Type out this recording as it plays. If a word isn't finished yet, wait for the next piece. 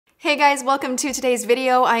Hey guys, welcome to today's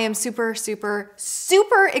video. I am super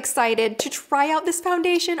excited to try out this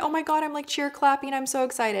foundation. Oh my God, I'm like cheer clapping. I'm so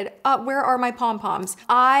excited. Where are my pom-poms?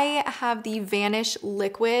 I have the Vanish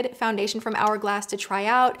liquid foundation from Hourglass to try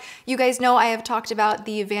out. You guys know I have talked about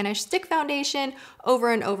the Vanish stick foundation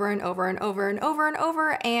over and over,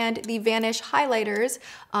 and the Vanish highlighters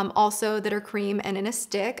also that are cream and in a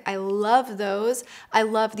stick. I love those. I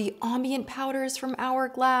love the ambient powders from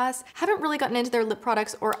Hourglass. Haven't really gotten into their lip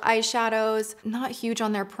products or eyeshadows. Not huge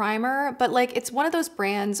on their primer, but like it's one of those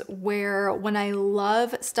brands where when I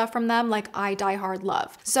love stuff from them, like I die hard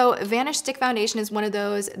love. So Vanish stick foundation is one of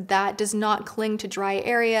those that does not cling to dry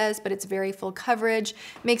areas, but it's very full coverage,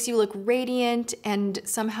 makes you look radiant and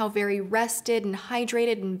somehow very rested and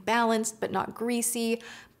hydrated and balanced, but not greasy,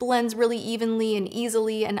 blends really evenly and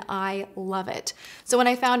easily, and I love it. So when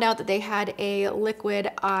I found out that they had a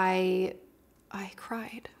liquid, I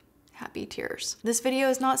cried. Happy tears. This video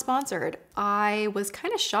is not sponsored. I was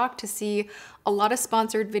kind of shocked to see a lot of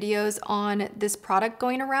sponsored videos on this product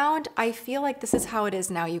going around. I feel like this is how it is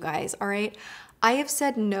now, you guys, all right? I have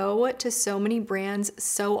said no to so many brands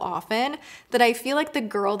so often that I feel like the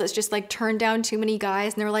girl that's just like turned down too many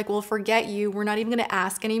guys and they're like, well, forget you. We're not even gonna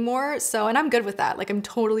ask anymore. So, and I'm good with that. Like I'm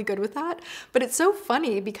totally good with that. But it's so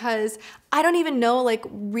funny because I don't even know like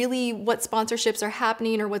really what sponsorships are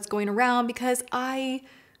happening or what's going around because I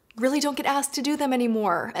really don't get asked to do them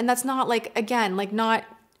anymore. And that's not like, again, like not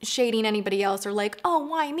shading anybody else or like, oh,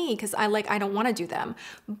 why me? Because I don't want to do them.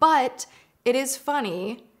 But it is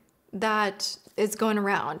funny that it's going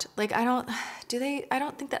around. Like I don't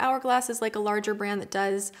think that Hourglass is like a larger brand that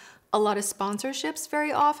does a lot of sponsorships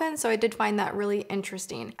very often. So I did find that really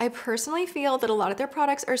interesting. I personally feel that a lot of their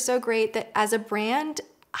products are so great that as a brand,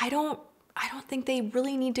 I don't think they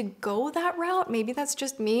really need to go that route. Maybe that's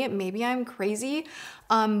just me. Maybe I'm crazy.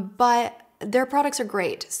 But their products are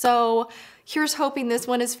great. So here's hoping this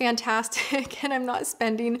one is fantastic and I'm not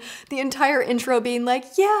spending the entire intro being like,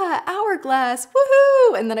 yeah, Hourglass,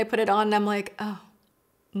 woohoo! And then I put it on and I'm like, oh,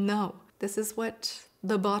 no, this is what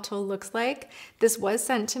the bottle looks like. This was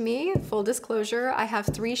sent to me, full disclosure. I have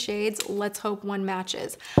 3 shades. Let's hope one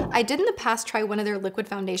matches. I did in the past try one of their liquid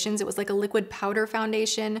foundations. It was like a liquid powder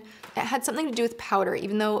foundation. It had something to do with powder,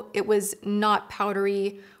 even though it was not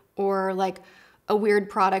powdery or like a weird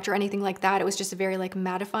product or anything like that. It was just a very like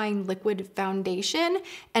mattifying liquid foundation.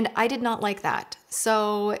 And I did not like that.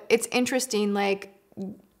 So it's interesting, like,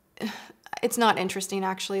 it's not interesting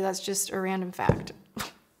actually. That's just a random fact.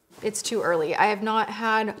 It's too early. I haven't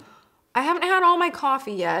had all my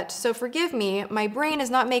coffee yet, so forgive me. My brain is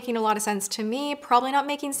not making a lot of sense to me, probably not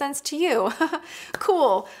making sense to you.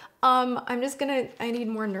 Cool. I need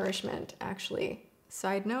more nourishment, actually.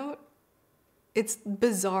 Side note, it's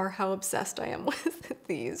bizarre how obsessed I am with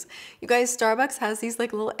these. You guys, Starbucks has these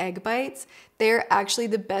like little egg bites. They're actually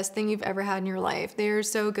the best thing you've ever had in your life. They're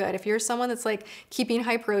so good. If you're someone that's like keeping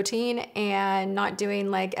high protein and not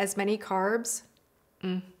doing like as many carbs,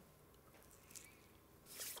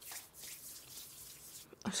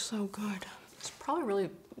 it's so good. It's probably really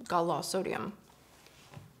got a lot of sodium.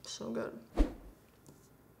 So good.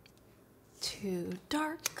 Too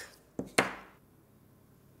dark.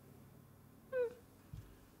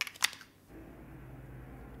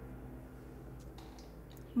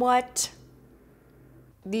 What?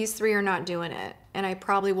 These 3 are not doing it, and I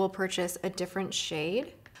probably will purchase a different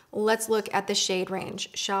shade. Let's look at the shade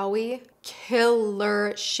range, shall we?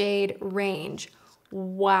 Killer shade range.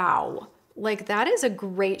 Wow. Like that is a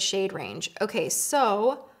great shade range. Okay,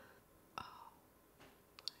 so,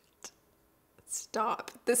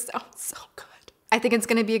 stop. This sounds so good. I think it's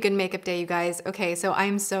gonna be a good makeup day, you guys. Okay, so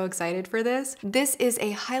I'm so excited for this. This is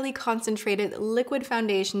a highly concentrated liquid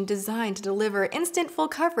foundation designed to deliver instant full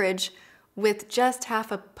coverage with just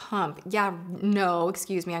half a pump. Yeah, no,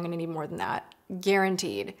 excuse me, I'm gonna need more than that.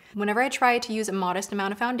 Guaranteed. Whenever I try to use a modest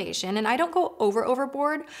amount of foundation, and I don't go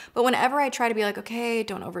overboard, but whenever I try to be like, okay,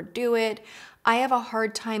 don't overdo it, I have a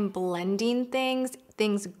hard time blending things.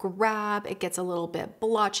 Things grab, it gets a little bit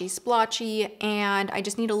blotchy splotchy, and I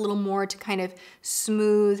just need a little more to kind of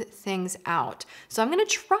smooth things out. So I'm gonna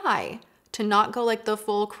try to not go like the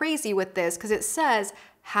full crazy with this because it says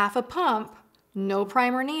half a pump, no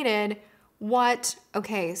primer needed. What?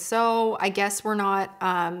 Okay, so I guess we're not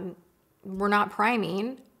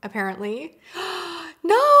priming, apparently.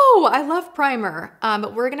 No, I love primer,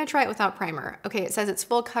 but we're gonna try it without primer. Okay, it says it's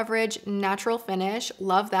full coverage, natural finish.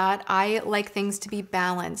 Love that. I like things to be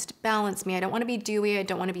balanced. Balance me. I don't wanna be dewy. I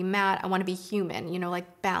don't wanna be matte. I wanna be human, you know,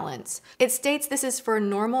 like balance. It states this is for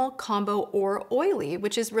normal, combo, or oily,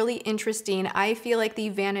 which is really interesting. I feel like the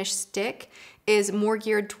Vanish stick is more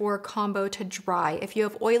geared toward combo to dry. If you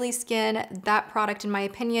have oily skin, that product, in my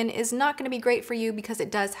opinion, is not gonna be great for you because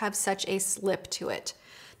it does have such a slip to it.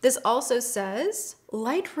 This also says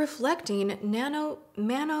light reflecting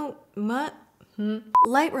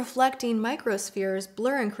light reflecting microspheres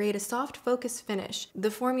blur and create a soft focus finish. The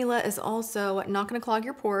formula is also not gonna clog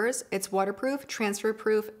your pores. It's waterproof, transfer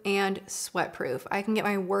proof, and sweat proof. I can get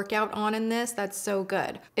my workout on in this. That's so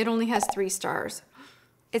good. It only has 3 stars.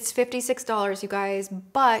 It's $56, you guys,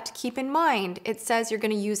 but keep in mind, it says you're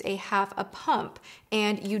gonna use a half a pump,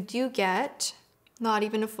 and you do get not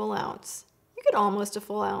even a full ounce. You get almost a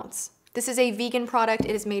full ounce. This is a vegan product.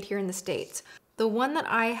 It is made here in the States. The one that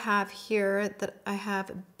I have here,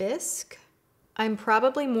 Bisque. I'm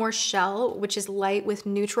probably more Shell, which is light with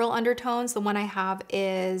neutral undertones. The one I have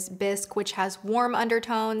is Bisque, which has warm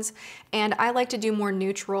undertones. And I like to do more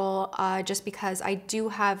neutral just because I do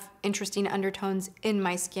have interesting undertones in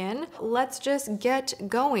my skin. Let's just get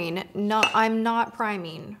going. No, I'm not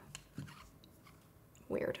priming.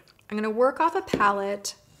 Weird. I'm gonna work off a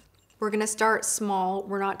palette. We're gonna start small.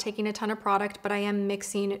 We're not taking a ton of product, but I am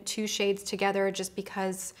mixing 2 shades together just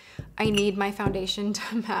because I need my foundation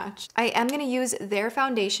to match. I am gonna use their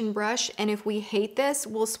foundation brush, and if we hate this,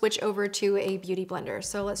 we'll switch over to a beauty blender.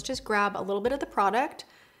 So let's just grab a little bit of the product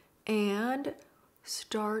and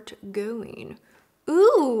start going.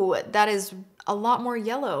 Ooh, that is a lot more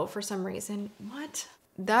yellow for some reason. What?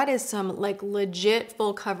 That is some like legit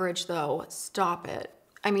full coverage though. Stop it.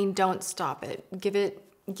 I mean, don't stop it.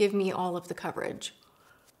 Give me all of the coverage,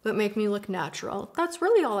 but make me look natural. That's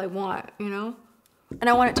really all I want, you know? And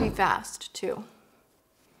I want it to be fast too.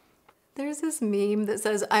 There's this meme that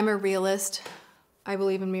says, I'm a realist, I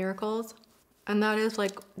believe in miracles. And that is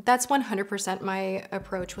like, that's 100% my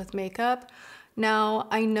approach with makeup. Now,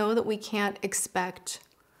 I know that we can't expect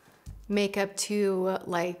makeup to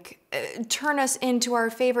like turn us into our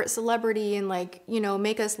favorite celebrity and like, you know,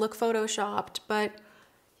 make us look photoshopped, but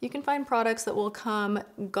you can find products that will come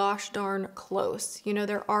gosh darn close. You know,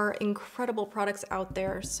 there are incredible products out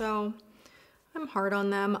there, so I'm hard on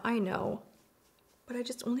them, I know. But I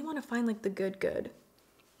just only want to find like the good.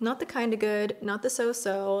 Not the kind of good, not the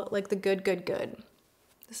so-so, like the good.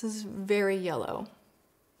 This is very yellow.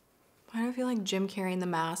 Why do I feel like Jim Carrey in The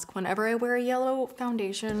Mask whenever I wear a yellow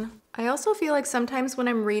foundation? I also feel like sometimes when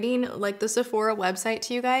I'm reading like the Sephora website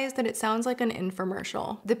to you guys that it sounds like an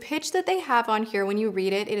infomercial. The pitch that they have on here when you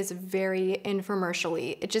read it, it is very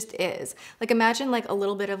infomercial-y. It just is. Like imagine like a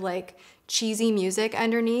little bit of like cheesy music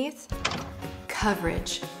underneath.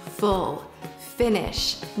 Coverage, full,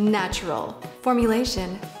 finish, natural,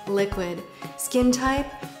 formulation, liquid, skin type,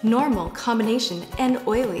 normal, combination, and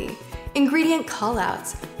oily. Ingredient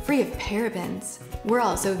callouts, free of parabens. We're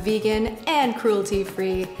also vegan and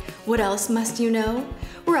cruelty-free. What else must you know?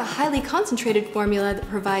 We're a highly concentrated formula that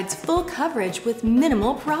provides full coverage with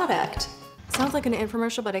minimal product. Sounds like an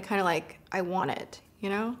infomercial, but I want it, you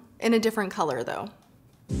know? In a different color though.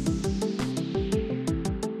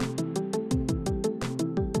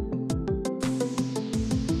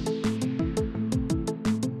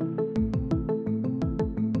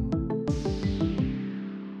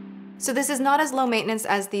 So this is not as low maintenance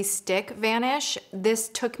as the stick Vanish. This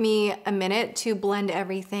took me a minute to blend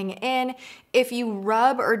everything in. If you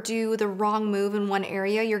rub or do the wrong move in one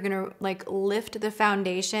area, you're gonna like lift the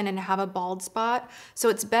foundation and have a bald spot. So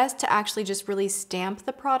it's best to actually just really stamp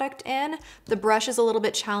the product in. The brush is a little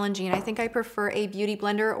bit challenging. I think I prefer a beauty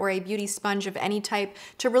blender or a beauty sponge of any type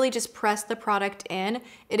to really just press the product in.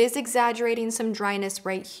 It is exaggerating some dryness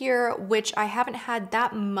right here, which I haven't had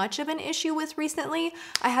that much of an issue with recently.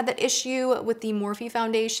 I had that issue with the Morphe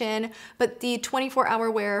foundation, but the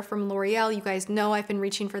 24-hour wear from L'Oreal, you guys know I've been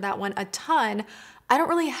reaching for that one a ton. I don't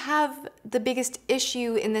really have the biggest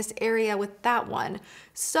issue in this area with that one.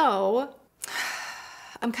 So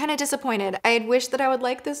I'm kind of disappointed. I had wished that I would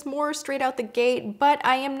like this more straight out the gate, but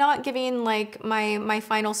I am not giving like my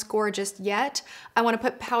final score just yet. I want to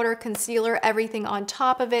put powder, concealer, everything on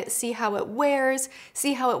top of it, see how it wears,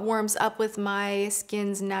 see how it warms up with my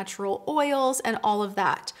skin's natural oils and all of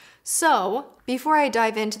that. So before I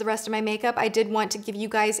dive into the rest of my makeup, I did want to give you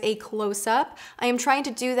guys a close-up. I am trying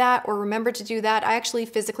to do that or remember to do that. I actually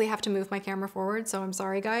physically have to move my camera forward, so I'm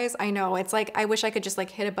sorry guys. I know, it's like, I wish I could just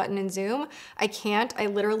like hit a button and zoom. I can't, I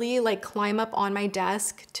literally like climb up on my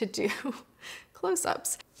desk to do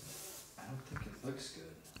close-ups. I don't think it's looks good.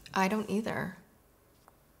 I don't either.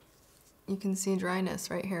 You can see dryness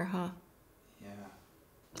right here, huh? Yeah.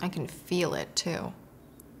 I can feel it too.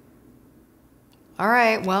 All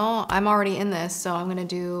right, well, I'm already in this, so I'm gonna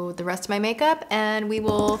do the rest of my makeup and we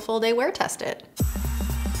will full day wear test it.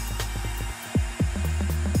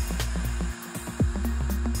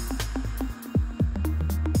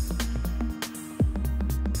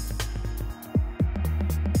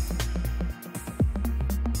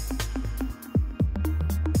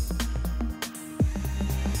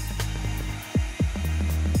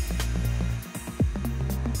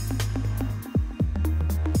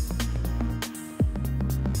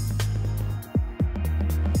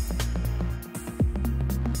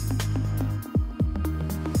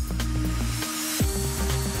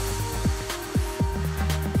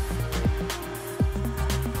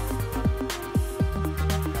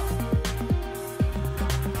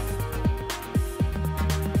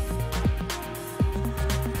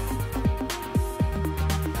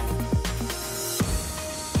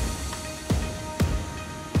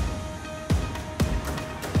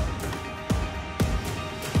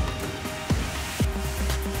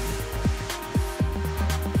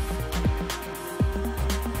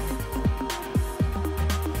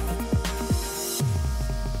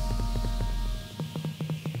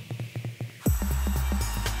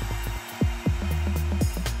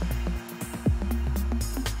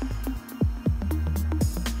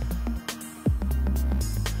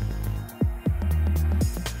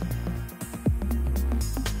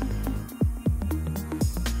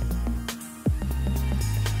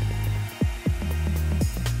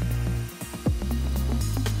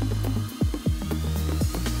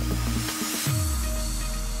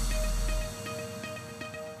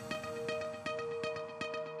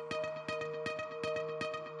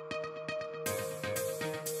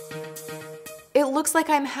 It looks like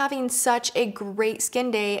I'm having such a great skin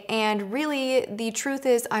day, and really the truth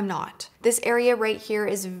is I'm not. This area right here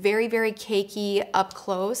is very, very cakey up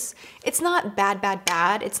close. It's not bad, bad,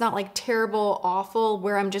 bad. It's not like terrible, awful,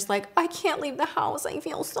 where I'm just like, I can't leave the house, I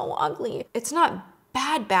feel so ugly. It's not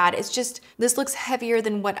bad, bad. It's just, this looks heavier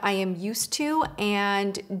than what I am used to,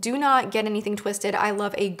 and do not get anything twisted. I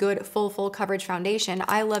love a good full coverage foundation.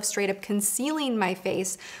 I love straight up concealing my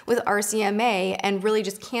face with RCMA and really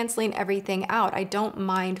just canceling everything out. I don't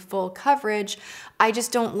mind full coverage. I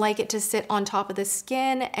just don't like it to sit on top of the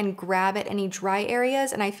skin and grab at any dry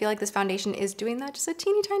areas, and I feel like this foundation is doing that just a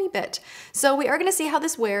teeny tiny bit. So we are gonna see how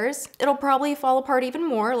this wears. It'll probably fall apart even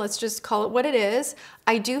more. Let's just call it what it is.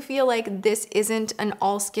 I do feel like this isn't an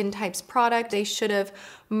all skin types product. They should have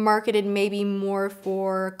marketed maybe more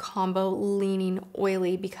for combo leaning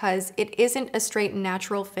oily, because it isn't a straight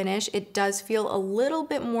natural finish. It does feel a little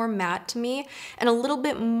bit more matte to me, and a little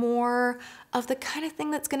bit more of the kind of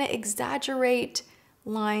thing that's gonna exaggerate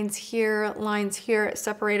lines here,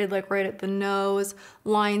 separated like right at the nose,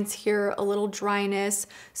 lines here, a little dryness.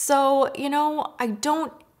 So, you know, I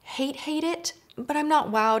don't hate it, but I'm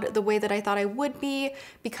not wowed the way that I thought I would be,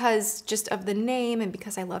 because just of the name and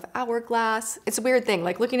because I love Hourglass. It's a weird thing,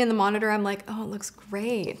 like looking in the monitor, I'm like, oh, it looks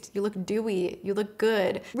great. You look dewy, you look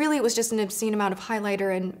good. Really, it was just an obscene amount of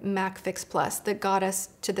highlighter and MAC Fix Plus that got us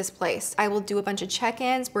to this place. I will do a bunch of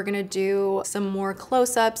check-ins. We're gonna do some more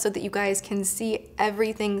close-ups so that you guys can see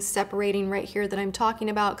everything separating right here that I'm talking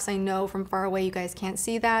about, because I know from far away you guys can't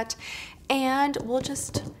see that. And we'll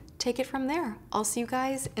just take it from there. I'll see you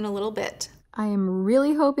guys in a little bit. I am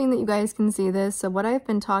really hoping that you guys can see this. So what I've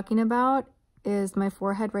been talking about is my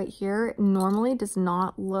forehead right here normally does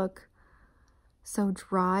not look so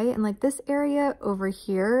dry. And like this area over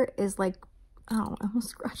here is like, oh, I almost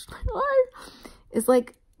scratched my eye, is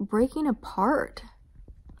like breaking apart.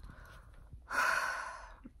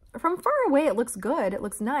 From far away, it looks good. It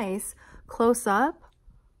looks nice. Close up,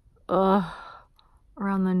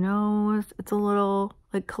 around the nose, it's a little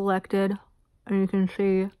like collected, and you can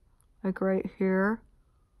see like right here,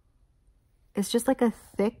 it's just like a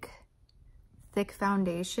thick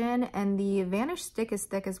foundation, and the Vanish stick is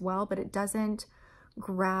thick as well, but it doesn't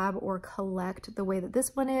grab or collect the way that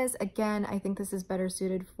this one is. Again, I think this is better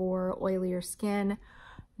suited for oilier skin.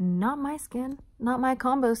 Not my skin, not my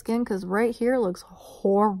combo skin, because right here looks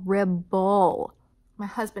horrible. My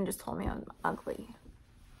husband just told me I'm ugly.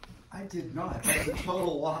 I did not. That's a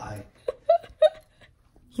total lie.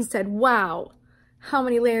 He said, wow, how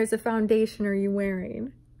many layers of foundation are you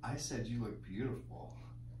wearing? I said you look beautiful.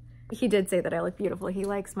 he did say that I look beautiful. He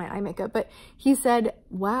likes my eye makeup, but he said,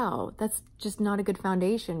 wow, that's just not a good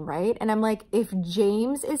foundation, right? And I'm like, if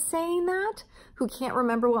James is saying that, who can't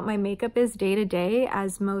remember what my makeup is day to day,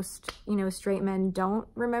 as most, you know, straight men don't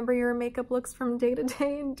remember your makeup looks from day to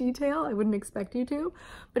day in detail. I wouldn't expect you to.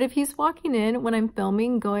 But if he's walking in when I'm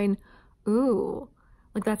filming going, ooh,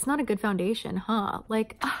 like that's not a good foundation, huh?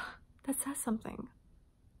 Like, that says something.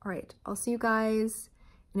 All right, I'll see you guys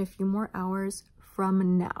in a few more hours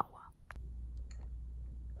from now.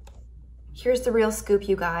 Here's the real scoop,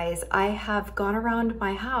 you guys. I have gone around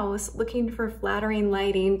my house looking for flattering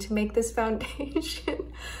lighting to make this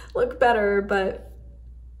foundation look better, but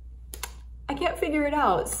I can't figure it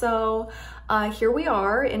out. So here we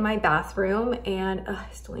are in my bathroom, and I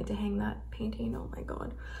still need to hang that painting, oh my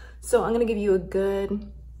God. So I'm gonna give you a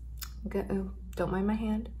good, oh, don't mind my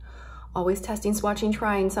hand. Always testing, swatching,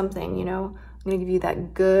 trying something, you know? I'm gonna give you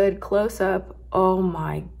that good close-up. Oh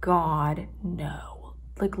my God, no.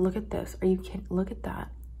 Like, look at this. Are you kidding? Look at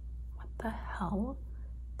that. What the hell?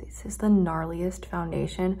 This is the gnarliest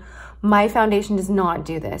foundation. My foundation does not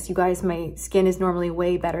do this. You guys, my skin is normally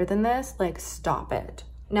way better than this. Like, stop it.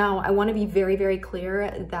 Now, I want to be very, very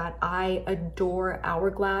clear that I adore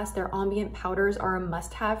Hourglass. Their ambient powders are a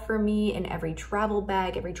must-have for me in every travel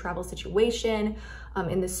bag, every travel situation,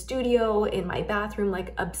 in the studio, in my bathroom,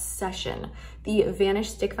 like obsession. The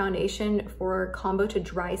Vanish Stick Foundation for combo to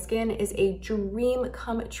dry skin is a dream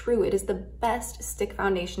come true. It is the best stick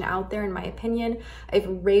foundation out there, in my opinion. I've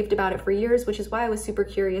raved about it for years, which is why I was super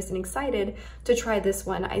curious and excited to try this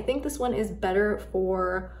one. I think this one is better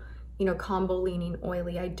for, you know, combo leaning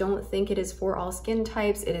oily. I don't think it is for all skin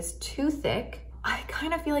types. It is too thick. I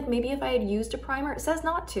kind of feel like maybe if I had used a primer, it says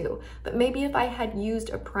not to, but maybe if I had used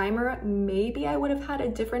a primer, maybe I would have had a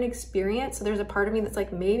different experience. So there's a part of me that's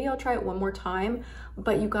like, maybe I'll try it one more time.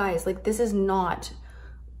 But you guys, like, this is not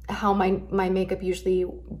how my makeup usually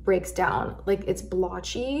breaks down. Like, it's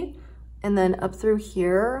blotchy, and then up through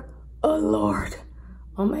here, oh Lord,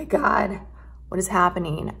 oh my God, what is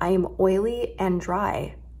happening? I am oily and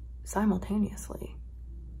dry simultaneously.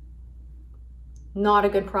 Not a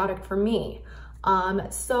good product for me.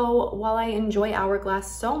 So while I enjoy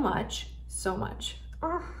Hourglass so much,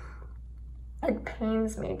 it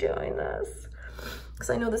pains me doing this because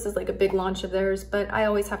I know this is like a big launch of theirs, but I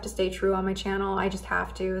always have to stay true on my channel. I just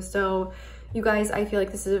have to. So you guys, I feel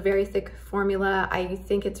like this is a very thick formula. I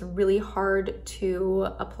think it's really hard to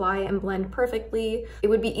apply and blend perfectly. It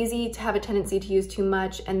would be easy to have a tendency to use too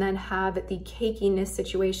much and then have the cakiness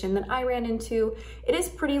situation that I ran into. It is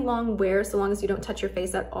pretty long wear so long as you don't touch your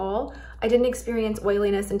face at all. I didn't experience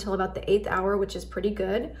oiliness until about the 8th hour, which is pretty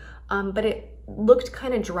good, but it looked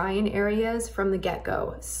kind of dry in areas from the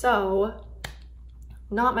get-go. So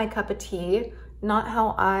not my cup of tea, not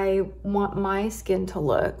how I want my skin to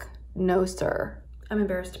look. No, sir. I'm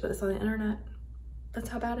embarrassed to put this on the internet. That's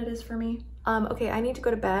how bad it is for me. Okay, I need to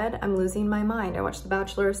go to bed. I'm losing my mind. I watched The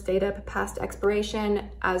Bachelor, stayed up past expiration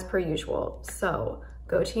as per usual. So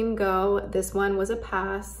go team go. This one was a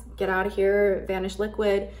pass. Get out of here, Vanish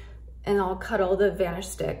liquid, and I'll cuddle the Vanish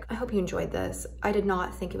stick. I hope you enjoyed this. I did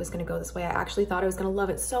not think it was gonna go this way. I actually thought I was gonna love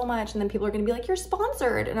it so much, and then people are gonna be like, you're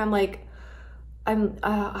sponsored. And I'm like, I don't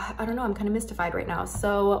know, I'm kind of mystified right now.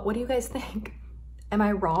 So what do you guys think? Am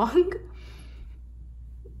I wrong?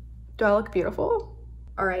 Do I look beautiful?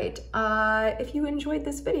 All right, if you enjoyed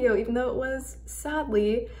this video, even though it was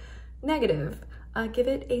sadly negative, give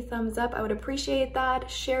it a thumbs up. I would appreciate that.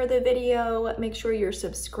 Share the video, make sure you're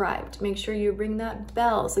subscribed. Make sure you ring that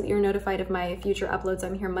bell so that you're notified of my future uploads.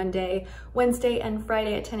 I'm here Monday, Wednesday, and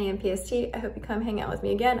Friday at 10 a.m. PST. I hope you come hang out with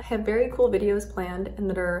me again. I have very cool videos planned and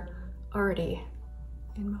that are already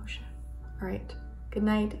in motion. All right. Good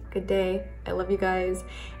night, good day. I love you guys,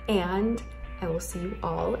 and I will see you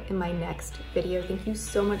all in my next video. Thank you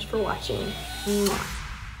so much for watching. Mwah.